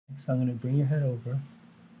So I'm going to bring your head over.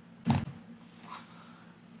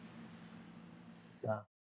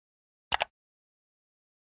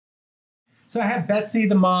 So I have Betsy,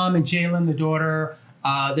 the mom, and Jaylene, the daughter.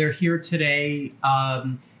 They're here today,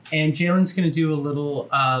 and Jaylen's going to do a little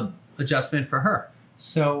adjustment for her.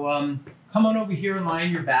 So come on over here and lie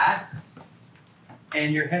on your back,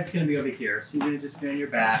 and your head's going to be over here. So you're going to just be on your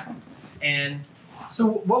back. And so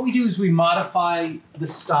what we do is we modify the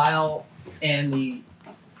style and the,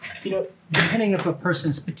 you know, depending if a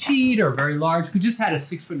person's petite or very large. We just had a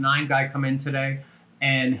 6'9" guy come in today,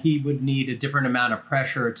 and he would need a different amount of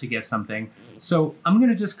pressure to get something. So I'm going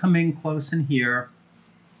to just come in close in here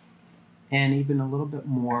and even a little bit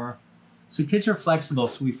more. So kids are flexible,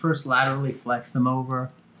 so we first laterally flex them over.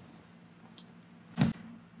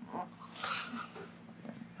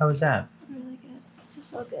 How was that? Really good. It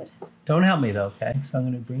felt good. Don't help me though, okay? So I'm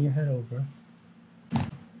going to bring your head over.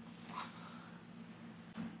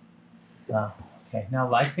 Wow. Okay, now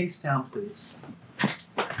lie face down, please.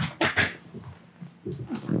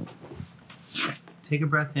 Take a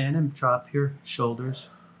breath in and drop your shoulders.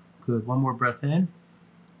 Good. One more breath in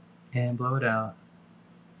and blow it out.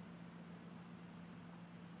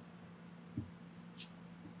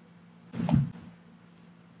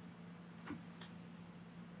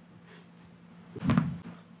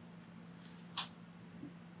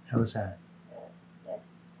 How was that?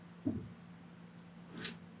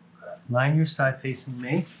 Lie on your side facing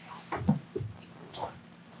me.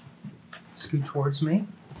 Scoot towards me.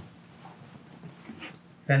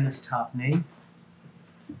 Bend this top knee.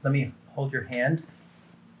 Let me hold your hand.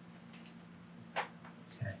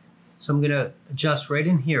 Okay. So I'm going to adjust right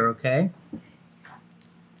in here, okay?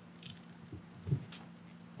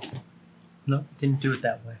 No, didn't do it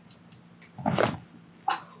that way.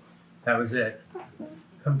 That was it.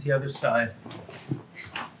 Come to the other side.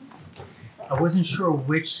 I wasn't sure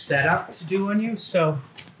which setup to do on you, so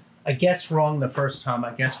I guessed wrong the first time.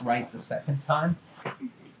 I guessed right the second time.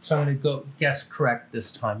 So I'm going to go guess correct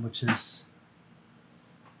this time, which is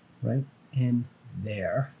right in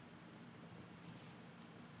there.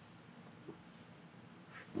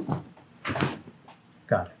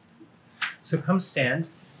 Got it. So come stand.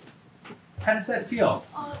 How does that feel?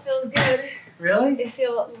 Oh, it feels good. Really? It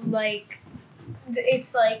feels like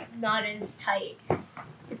it's like not as tight.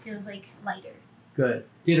 It feels like lighter. Good.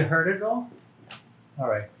 Did it hurt at all? All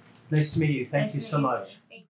right. Nice to meet you. Thank you so much.